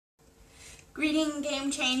Greeting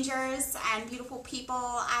game changers and beautiful people.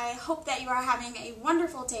 I hope that you are having a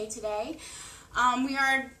wonderful day today. We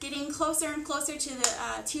are getting closer and closer to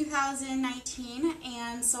the 2019,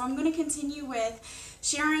 and so I'm going to continue with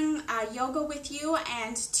sharing yoga with you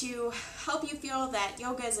and to help you feel that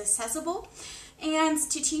yoga is accessible and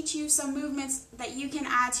to teach you some movements that you can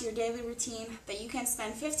add to your daily routine, that you can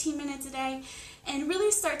spend 15 minutes a day and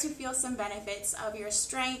really start to feel some benefits of your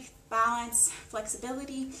strength, balance,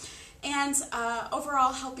 flexibility, and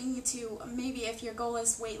overall helping you to, maybe if your goal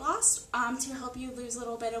is weight loss, to help you lose a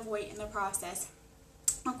little bit of weight in the process.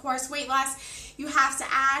 Of course, weight loss, you have to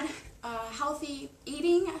add healthy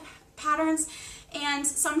eating patterns, and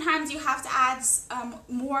sometimes you have to add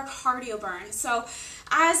more cardio burn. So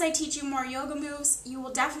as I teach you more yoga moves, you will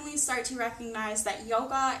definitely start to recognize that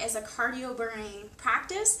yoga is a cardio burning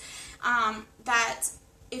practice, that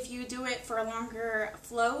if you do it for longer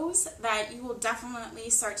flows, that you will definitely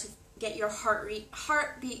start to get your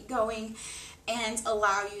heartbeat going and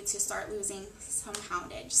allow you to start losing some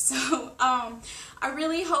poundage. So I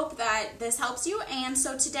really hope that this helps you. And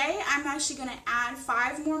so today I'm actually going to add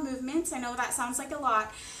 5 more movements. I know that sounds like a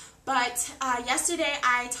lot, but yesterday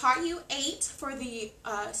I taught you 8 for the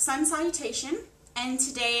sun salutation, and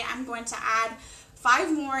today I'm going to add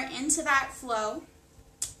 5 more into that flow.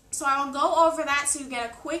 So I'll go over that so you get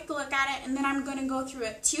a quick look at it, and then I'm going to go through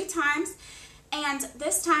it 2 times. And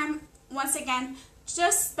this time, once again,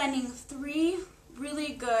 just spending 3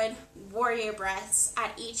 really good warrior breaths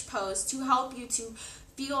at each pose to help you to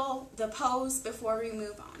feel the pose before we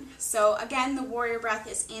move on. So again, the warrior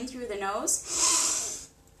breath is in through the nose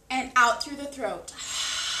and out through the throat,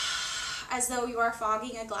 as though you are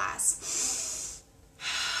fogging a glass.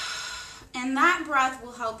 And that breath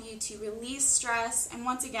will help you to release stress. And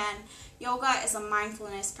once again, yoga is a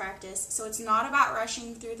mindfulness practice, so it's not about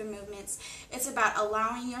rushing through the movements. It's about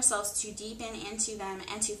allowing yourselves to deepen into them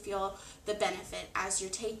and to feel the benefit as you're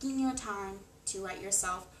taking your time to let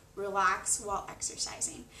yourself relax while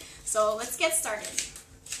exercising. So let's get started.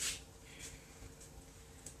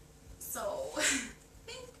 So I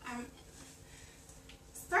think I'm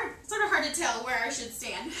sort of hard to tell where I should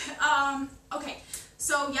stand. Okay,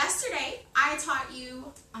 so yesterday I taught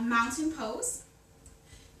you a mountain pose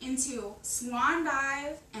into swan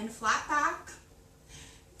dive and flat back.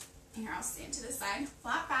 Here, I'll stand to the side.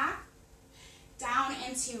 Flat back, down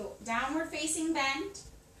into downward facing bend,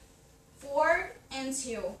 forward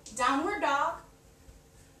into downward dog,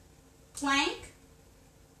 plank,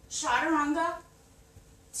 chaturanga,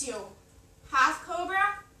 to half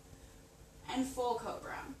cobra, and full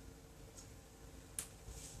cobra.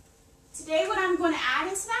 Today what I'm going to add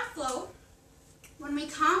into that flow, when we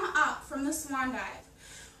come up from the swan dive,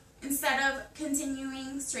 instead of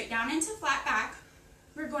continuing straight down into flat back,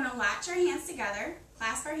 we're going to latch our hands together,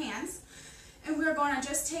 clasp our hands, and we're going to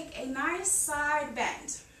just take a nice side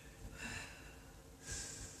bend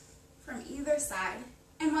from either side.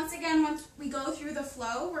 And once again, once we go through the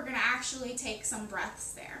flow, we're going to actually take some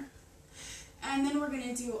breaths there. And then we're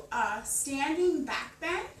going to do a standing back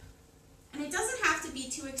bend. And it doesn't have to be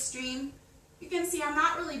too extreme. You can see I'm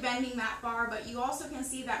not really bending that far, but you also can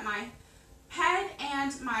see that my head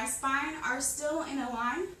and my spine are still in a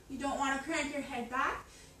line. You don't want to crank your head back.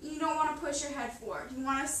 You don't want to push your head forward. You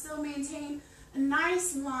want to still maintain a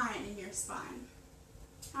nice line in your spine.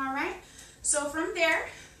 All right? So from there,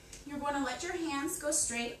 you're going to let your hands go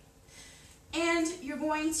straight, and you're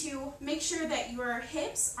going to make sure that your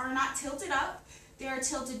hips are not tilted up. They are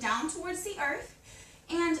tilted down towards the earth,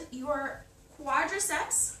 and your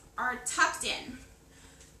quadriceps are tucked in.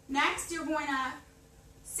 Next, you're going to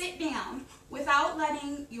sit down without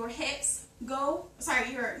letting your hips go,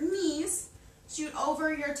 your knees shoot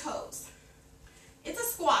over your toes. It's a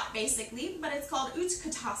squat basically, but it's called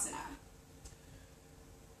uhtkatasana.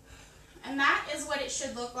 And that is what it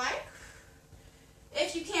should look like.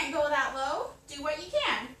 If you can't go that low, do what you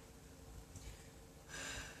can.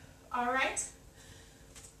 All right.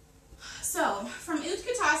 So from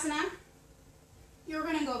uhtkatasana, you're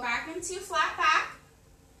going to go back into flat back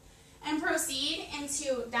and proceed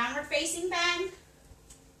into downward facing bend,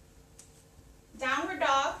 downward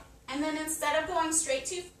dog, and then instead of going straight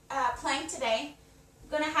to plank today, I'm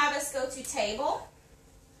going to have us go to table.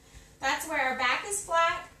 That's where our back is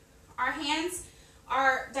flat, our hands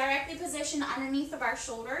are directly positioned underneath of our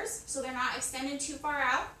shoulders, so they're not extended too far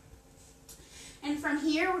out. And from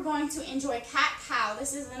here, we're going to enjoy cat-cow.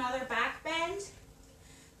 This is another back bend.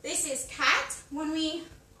 This is cat. When we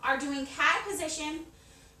are doing cat position,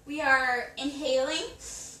 we are inhaling,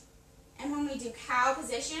 and when we do cow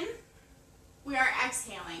position, we are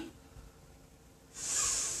exhaling.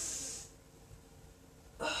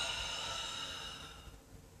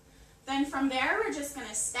 from there, we're just going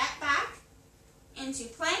to step back into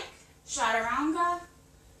plank, chaturanga,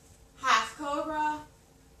 half cobra,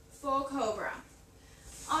 full cobra.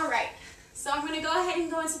 All right, so I'm going to go ahead and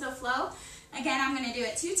go into the flow. Again, I'm going to do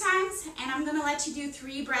it 2 times, and I'm going to let you do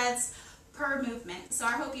 3 breaths per movement. So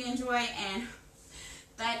I hope you enjoy and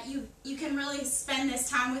that you can really spend this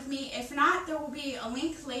time with me. If not, there will be a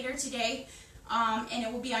link later today, and it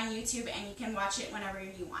will be on YouTube, and you can watch it whenever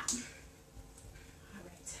you want. All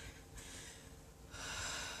right.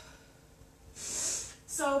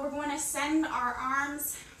 So we're going to send our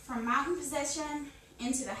arms from mountain position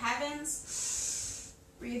into the heavens,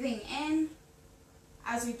 breathing in.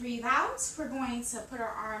 As we breathe out, we're going to put our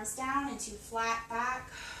arms down into flat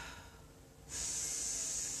back.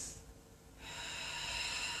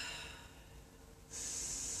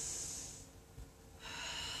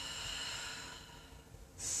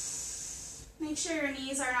 Make sure your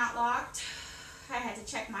knees are not locked. I had to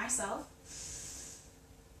check myself.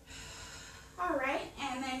 All right,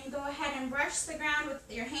 and then you go ahead and brush the ground with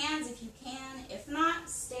your hands if you can. If not,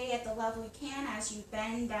 stay at the level you can as you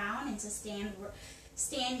bend down into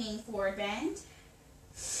standing forward bend.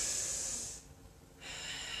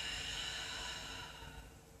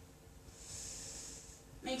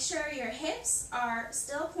 Make sure your hips are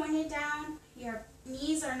still pointed down, your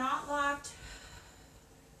knees are not locked.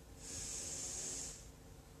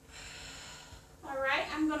 Alright,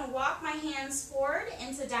 I'm going to walk my hands forward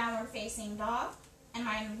into downward facing dog and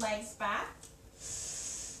my legs back.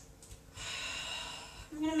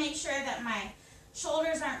 I'm going to make sure that my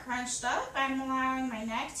shoulders aren't crunched up. I'm allowing my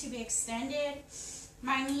neck to be extended.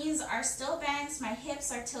 My knees are still bent. My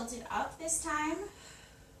hips are tilted up this time.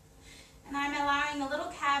 And I'm allowing a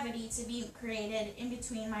little cavity to be created in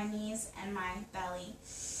between my knees and my belly.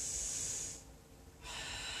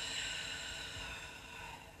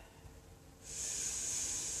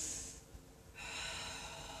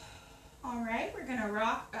 Alright, we're going to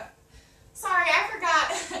rock. Sorry, I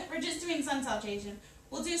forgot. We're just doing sun salutation.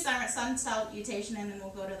 We'll do sun salutation and then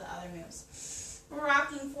we'll go to the other moves. We're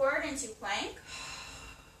rocking forward into plank.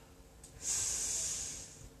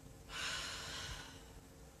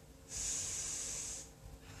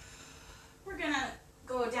 We're going to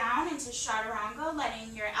go down into chaturanga,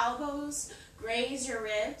 letting your elbows graze your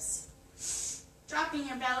ribs. Dropping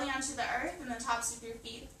your belly onto the earth and the tops of your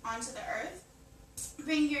feet onto the earth.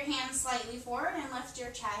 Bring your hands slightly forward and lift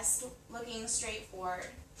your chest, looking straight forward.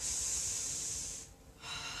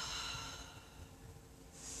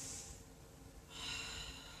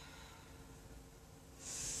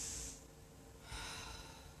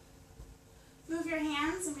 Move your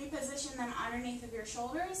hands and reposition them underneath of your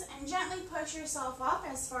shoulders and gently push yourself up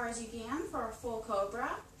as far as you can for a full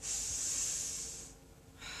cobra.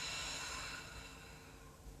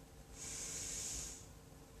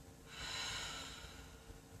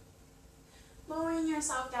 Lowering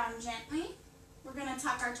yourself down gently. We're going to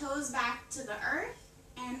tuck our toes back to the earth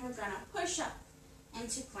and we're going to push up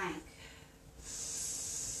into plank.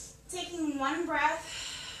 Taking one breath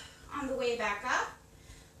on the way back up.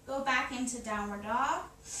 Go back into downward dog.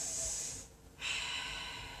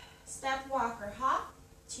 Step, walk, or hop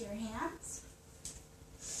to your hands.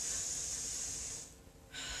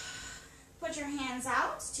 Put your hands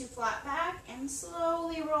out to flat back and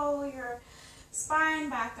slowly roll your spine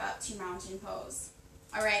back up to mountain pose.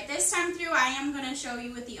 Alright, this time through I am going to show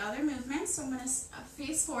you with the other movements, so I'm going to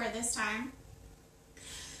face forward this time.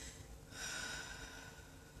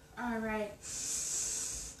 Alright,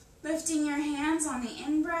 lifting your hands on the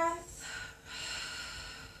in-breath.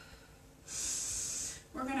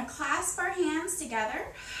 We're going to clasp our hands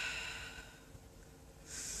together.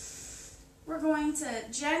 We're going to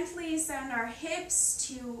gently send our hips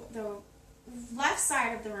to the left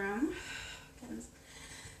side of the room. And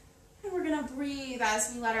we're going to breathe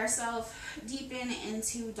as we let ourselves deepen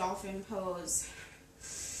into dolphin pose.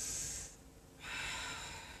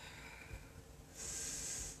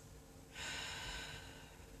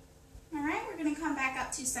 Alright, we're going to come back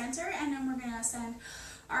up to center and then we're going to send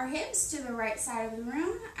our hips to the right side of the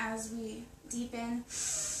room as we deepen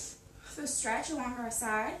the stretch along our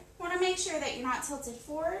side. Want to make sure that you're not tilted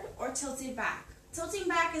forward or tilted back. Tilting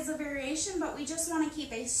back is a variation, but we just want to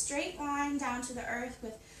keep a straight line down to the earth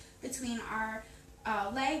with between our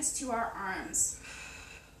legs to our arms.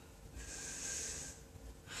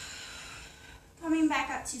 Coming back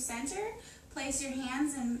up to center, place your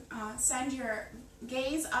hands and send your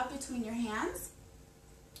gaze up between your hands.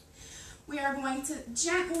 We are going to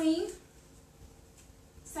gently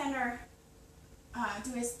send our,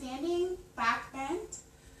 do a standing back bend,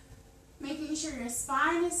 making sure your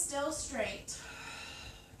spine is still straight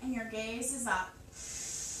and your gaze is up.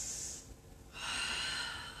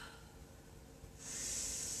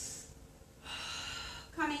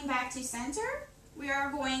 back to center. We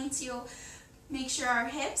are going to make sure our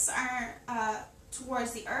hips are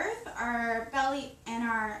towards the earth, our belly and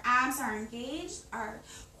our abs are engaged, our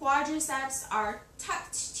quadriceps are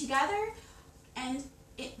tucked together, and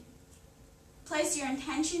place your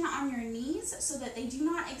intention on your knees so that they do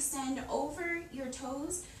not extend over your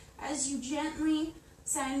toes as you gently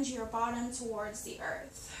send your bottom towards the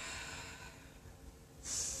earth.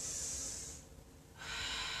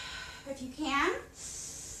 If you can,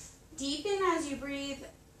 deepen as you breathe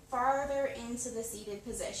farther into the seated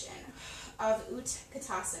position of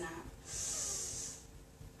uhtkatasana.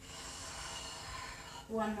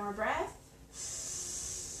 One more breath.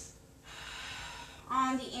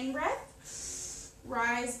 On the in-breath,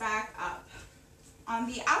 rise back up. On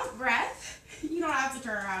the out-breath, you don't have to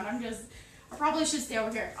turn around. I probably should stay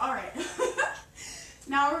over here. All right.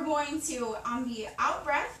 Now we're going to, on the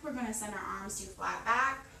out-breath, we're going to send our arms to flat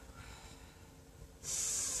back.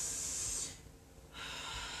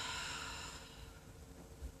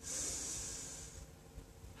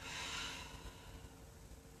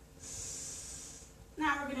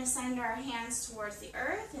 Now we're going to send our hands towards the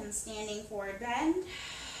earth in standing forward bend.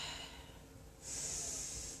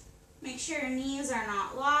 Make sure your knees are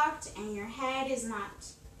not locked and your head is not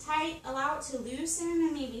tight. Allow it to loosen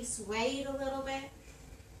and maybe sway it a little bit.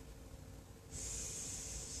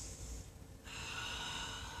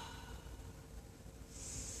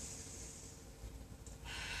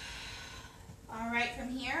 All right, from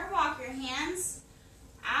here, walk your hands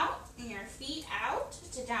out and your feet out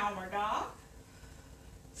to downward dog.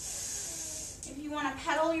 If you want to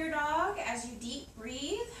pedal your dog as you deep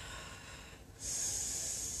breathe,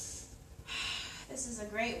 this is a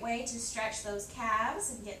great way to stretch those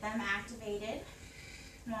calves and get them activated.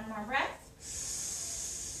 One more breath.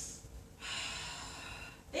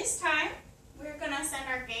 This time, we're going to send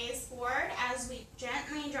our gaze forward as we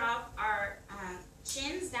gently drop our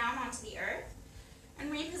shins down onto the earth and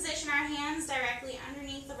reposition our hands directly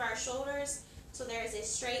underneath of our shoulders so there's a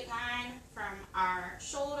straight line from our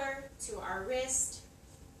shoulder to our wrist.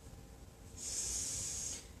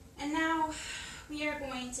 And now we are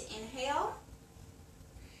going to inhale.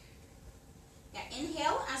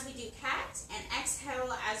 Inhale as we do cat and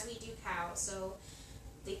exhale as we do cow. So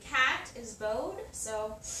the cat is bowed,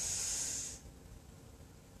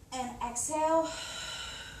 and exhale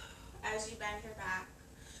as you bend your back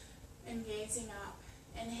and gazing up.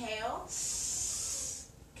 Inhale,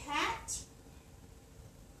 cat,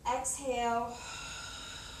 exhale,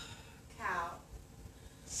 cow.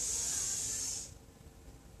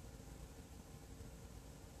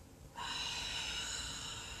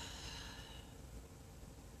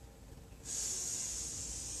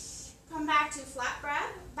 Come back to flat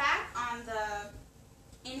back on the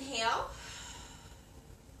inhale.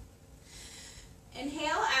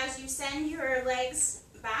 Inhale as you send your legs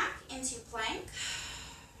back into plank.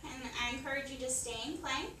 And I encourage you to stay in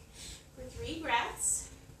plank for 3 breaths.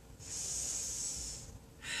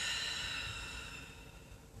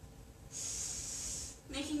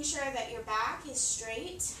 Making sure that your back is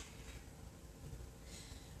straight.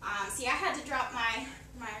 See, I had to drop my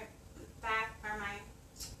back or my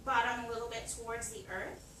bottom a little bit towards the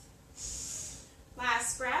earth.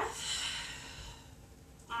 Last breath.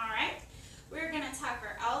 All right. We're going to tuck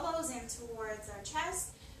our elbows in towards our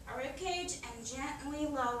chest, our rib cage, and gently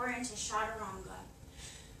lower into chaturanga.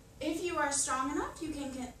 If you are strong enough, you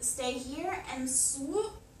can stay here and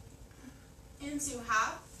swoop into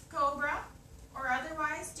half cobra, or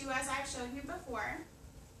otherwise do as I've showed you before.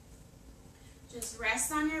 Just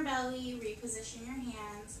rest on your belly, reposition your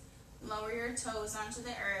hands, lower your toes onto the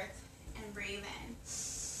earth, and breathe in.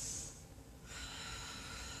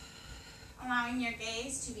 Allowing your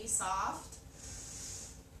gaze to be soft,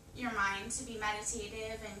 your mind to be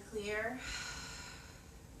meditative and clear.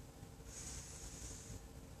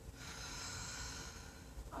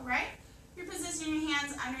 All right, reposition your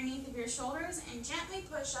hands underneath of your shoulders and gently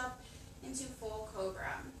push up into full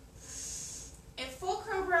cobra. If full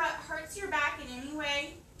cobra hurts your back in any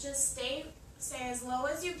way, just stay as low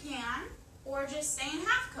as you can, or just stay in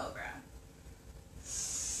half cobra.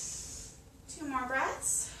 2 more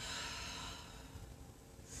breaths.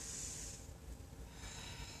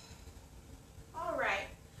 All right,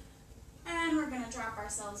 and we're going to drop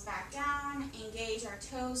ourselves back down, engage our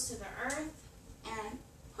toes to the earth, and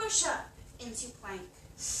push up into plank.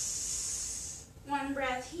 1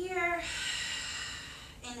 breath here.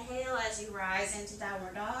 Inhale as you rise into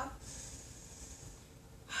downward dog.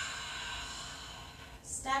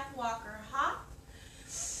 Step, walk, or hop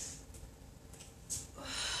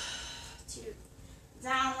to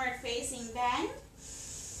downward facing bend.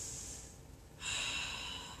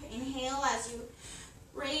 inhale as you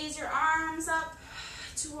raise your arms up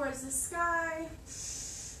towards the sky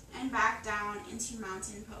and back down into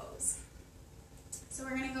mountain pose. So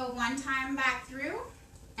we're going to go one time back through,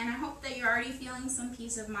 and I hope that you're already feeling some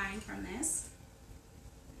peace of mind from this.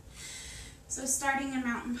 So starting in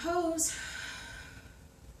mountain pose,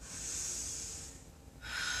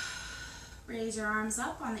 raise your arms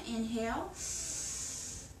up on the inhale.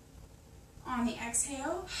 On the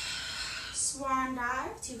exhale, swan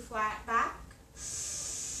dive to flat back.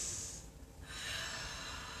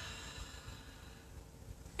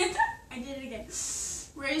 I did it again.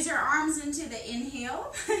 Raise your arms into the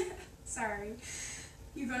inhale. Sorry.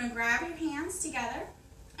 You're going to grab your hands together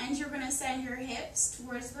and you're going to send your hips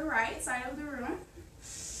towards the right side of the room.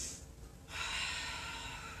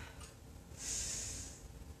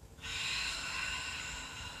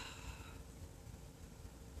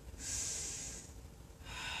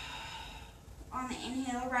 On the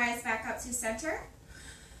inhale, rise back up to center.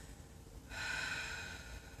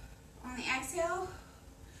 On the exhale,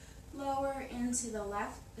 lower into the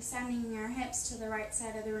left, sending your hips to the right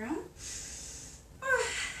side of the room.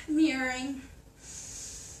 Mirroring.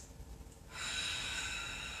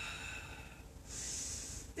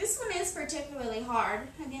 This one is particularly hard.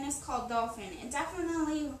 Again, it's called Dolphin. It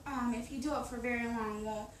definitely, if you do it for very long,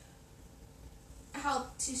 will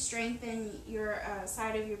help to strengthen your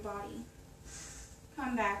side of your body.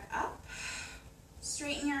 Come back up.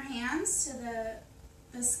 Straighten your hands to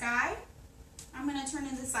the sky. I'm going to turn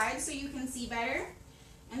to the side so you can see better.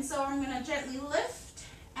 And so I'm going to gently lift,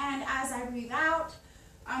 and as I breathe out,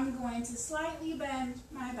 I'm going to slightly bend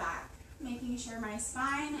my back, making sure my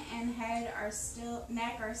spine and neck are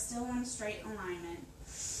still in straight alignment.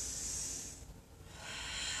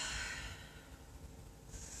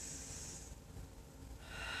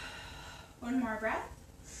 One more breath.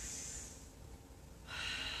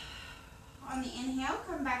 On the inhale,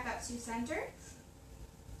 come back up to center.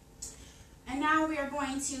 And now we are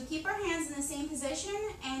going to keep our hands in the same position,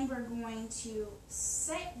 and we're going to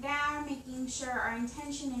sit down, making sure our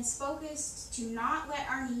intention is focused to not let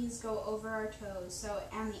our knees go over our toes. So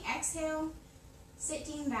on the exhale,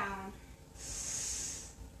 sitting down.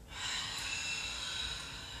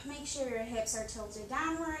 Make sure your hips are tilted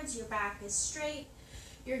downwards, your back is straight,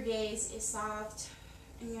 your gaze is soft,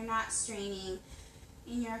 and you're not straining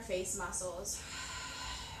in your face muscles.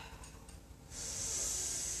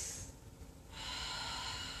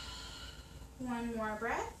 One more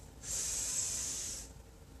breath.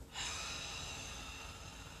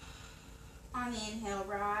 On the inhale,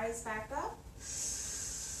 rise back up.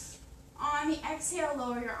 On the exhale,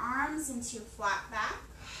 lower your arms into flat back.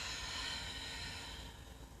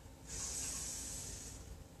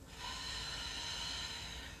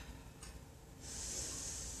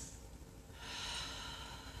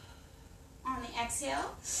 On the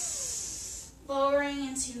exhale, lowering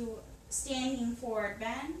into standing forward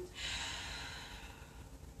bend.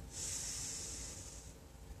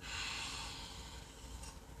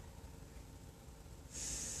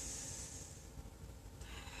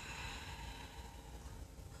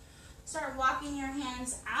 Start walking your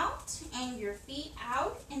hands out and your feet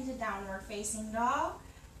out into downward facing dog.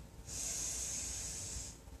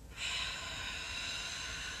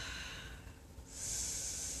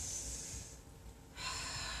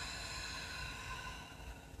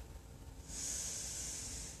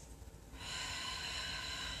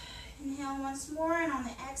 Inhale once more, and on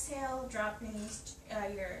the exhale, dropping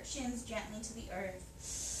your shins gently to the earth.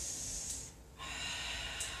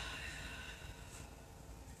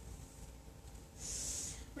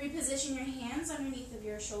 Reposition your hands underneath of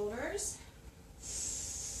your shoulders.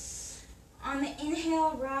 On the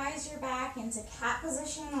inhale, rise your back into cat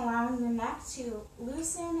position, allowing your neck to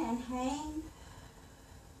loosen and hang.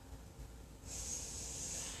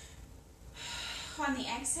 On the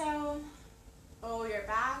exhale, lower your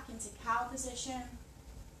back into cow position.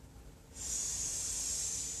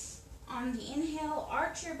 On the inhale,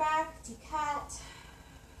 arch your back to cat.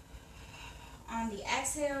 On the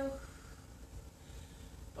exhale,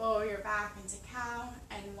 lower your back into cow,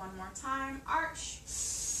 and one more time, arch.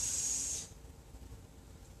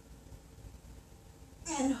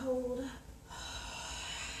 And hold.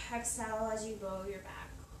 Exhale as you lower your back.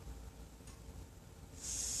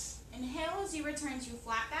 Inhale as you return to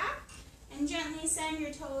flat back, and gently send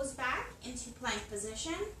your toes back into plank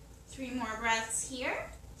position. 3 more breaths here.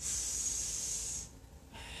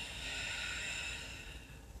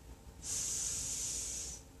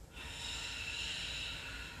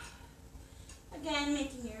 Again,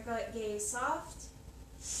 making your gaze soft.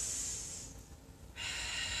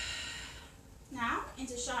 Now,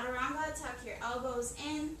 into chaturanga, tuck your elbows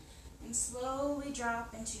in And slowly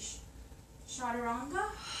drop into chaturanga.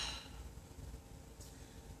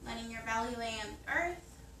 Letting your belly lay on the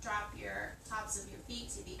earth. Drop your tops of your feet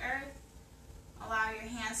to the earth. Allow your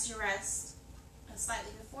hands to rest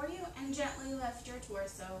slightly before you and gently lift your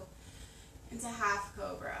torso into half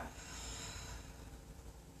cobra.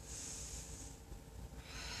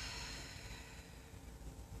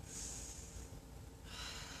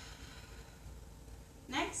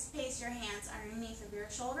 Next, place your hands underneath of your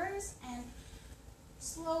shoulders and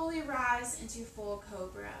slowly rise into full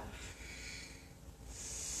cobra.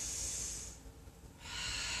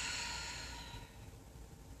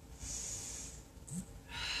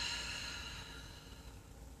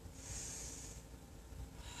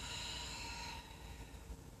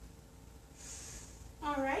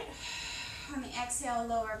 Alright, on the exhale,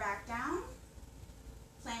 lower back down.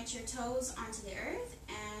 Plant your toes onto the earth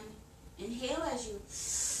and inhale as you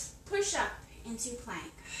push up into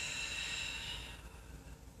plank.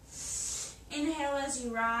 Inhale as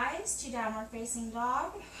you rise to downward facing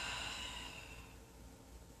dog.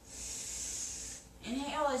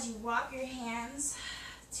 Inhale as you walk your hands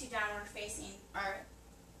to downward facing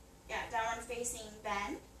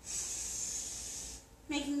bend.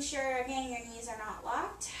 Making sure again your knees are not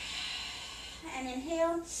locked. And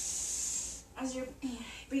inhale as you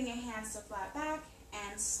bring your hands to flat back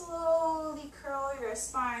and slowly curl your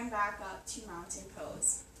spine back up to mountain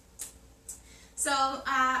pose. So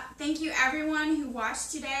thank you everyone who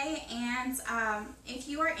watched today, and if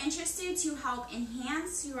you are interested to help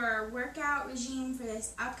enhance your workout regime for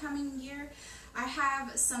this upcoming year, I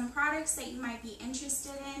have some products that you might be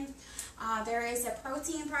interested in. There is a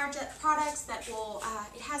protein product that will,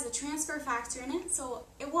 it has a transfer factor in it, so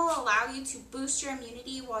it will allow you to boost your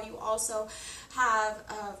immunity while you also have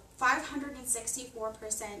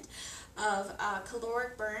 564% of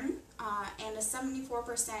caloric burn and a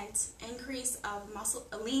 74% increase of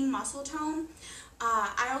lean muscle tone.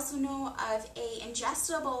 I also know of a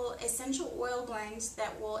ingestible essential oil blend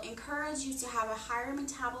that will encourage you to have a higher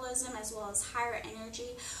metabolism as well as higher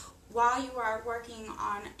energy while you are working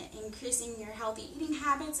on increasing your healthy eating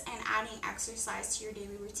habits and adding exercise to your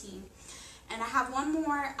daily routine. And I have one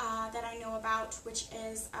more that I know about, which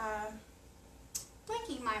is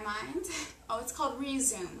blanking my mind. Oh, it's called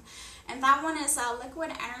Resume. And that one is a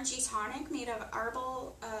liquid energy tonic made of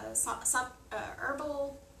herbal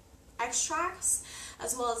extracts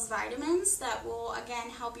as well as vitamins that will again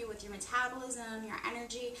help you with your metabolism, your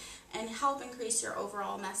energy, and help increase your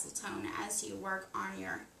overall muscle tone as you work on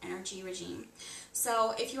your energy regime.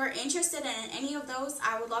 So if you are interested in any of those,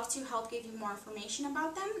 I would love to help give you more information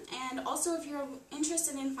about them. And also if you're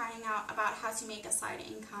interested in finding out about how to make a side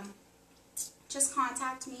income, just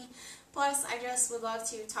contact me. Plus, I just would love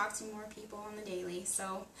to talk to more people on the daily.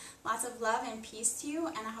 So lots of love and peace to you,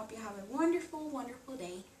 and I hope you have a wonderful, wonderful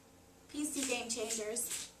day. Peace, you game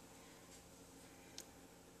changers.